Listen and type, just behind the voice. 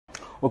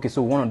Okay,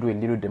 so we want to do a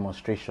little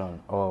demonstration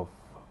of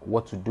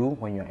what to do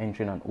when you're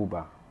entering an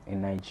Uber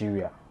in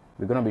Nigeria.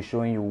 We're going to be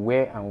showing you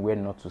where and where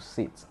not to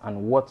sit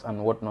and what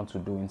not to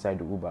do inside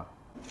the Uber.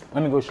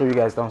 Let me go show you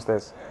guys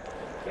downstairs.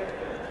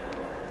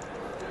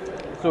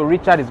 So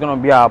Richard is going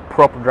to be our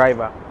prop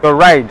driver. Your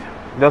ride,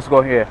 just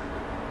go here.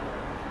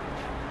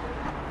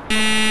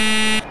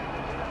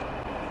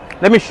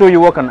 Let me show you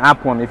what can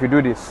happen if you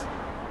do this.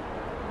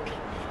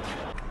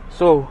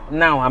 So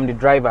now I'm the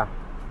driver.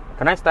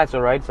 Can I start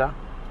your ride, sir?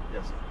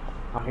 Yes.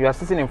 You are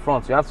sitting in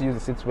front, so you have to use the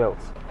seat belt.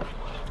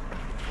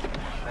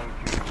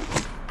 Thank you.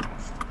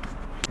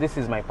 This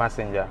is my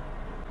passenger.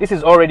 This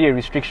is already a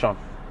restriction.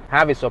 I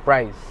have a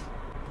surprise.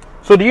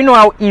 So do you know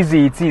how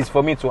easy it is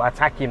for me to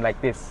attack him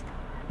like this?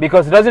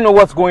 Because he doesn't know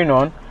what's going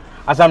on.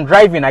 As I'm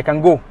driving, I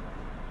can go.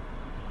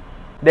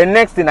 The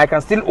next thing, I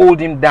can still hold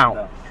him down.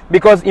 No.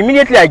 Because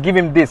immediately I give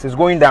him this, he's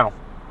going down.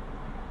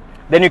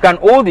 Then you can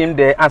hold him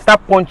there and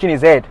start punching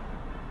his head.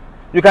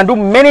 You can do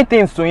many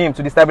things to him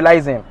to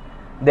destabilize him.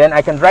 Then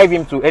I can drive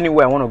him to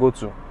anywhere I want to go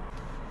to.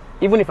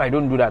 Even if I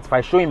don't do that, if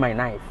I show him my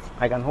knife,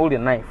 I can hold a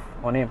knife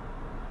on him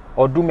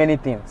or do many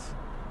things.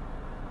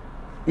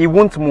 He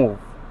won't move.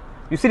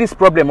 You see this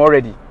problem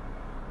already?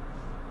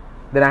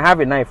 Then I have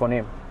a knife on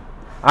him.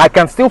 I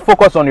can still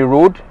focus on the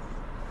road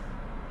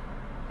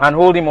and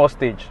hold him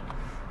hostage.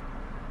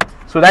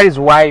 So that is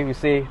why we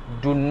say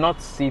do not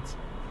sit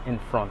in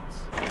front.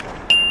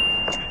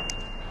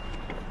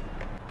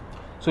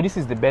 So this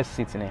is the best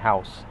seat in a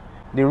house.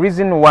 The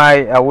reason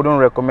why I wouldn't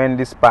recommend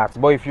this part,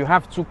 but if you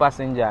have two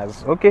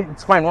passengers, okay,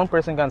 it's fine. One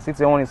person can sit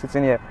here, one is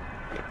sitting here.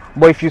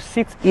 But if you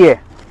sit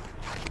here,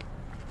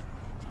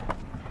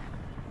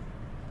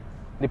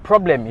 the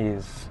problem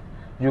is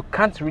you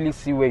can't really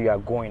see where you are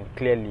going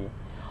clearly.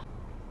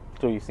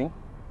 So you see?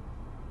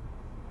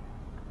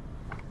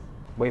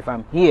 But if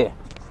I'm here,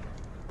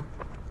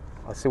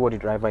 I'll see what the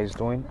driver is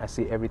doing. I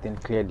see everything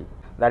clearly.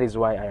 That is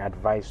why I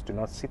advise do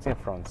not sit in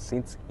front.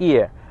 Sit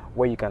here,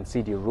 where you can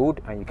see the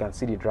road and you can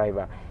see the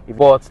driver.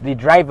 But the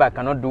driver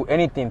cannot do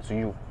anything to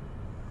you.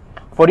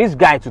 For this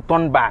guy to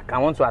turn back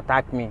and want to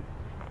attack me,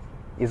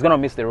 he's going to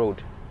miss the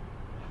road.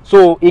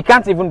 So he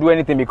can't even do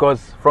anything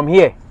because from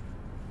here,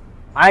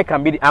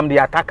 I'm the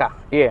attacker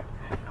here.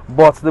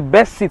 But the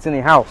best seat in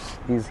the house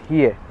is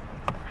here.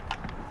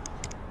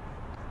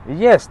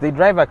 Yes, the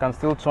driver can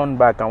still turn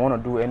back and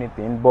want to do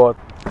anything, but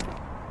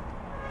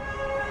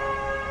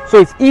so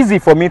it's easy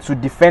for me to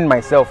defend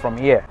myself from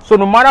here. So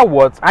no matter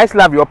what, I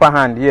still have the upper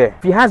hand here.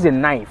 If he has a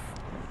knife,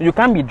 you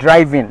can't be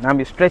driving and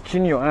be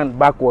stretching your hand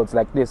backwards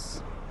like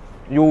this.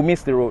 You will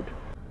miss the road.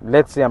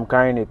 Let's say I'm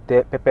carrying a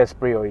pepper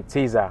spray or a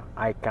taser.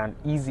 I can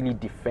easily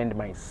defend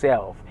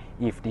myself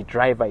if the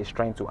driver is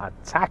trying to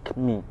attack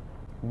me.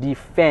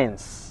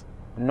 Defense,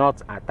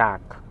 not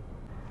attack.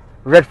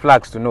 Red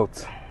flags to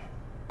note.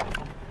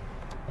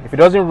 If it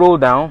doesn't roll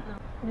down,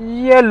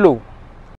 yellow.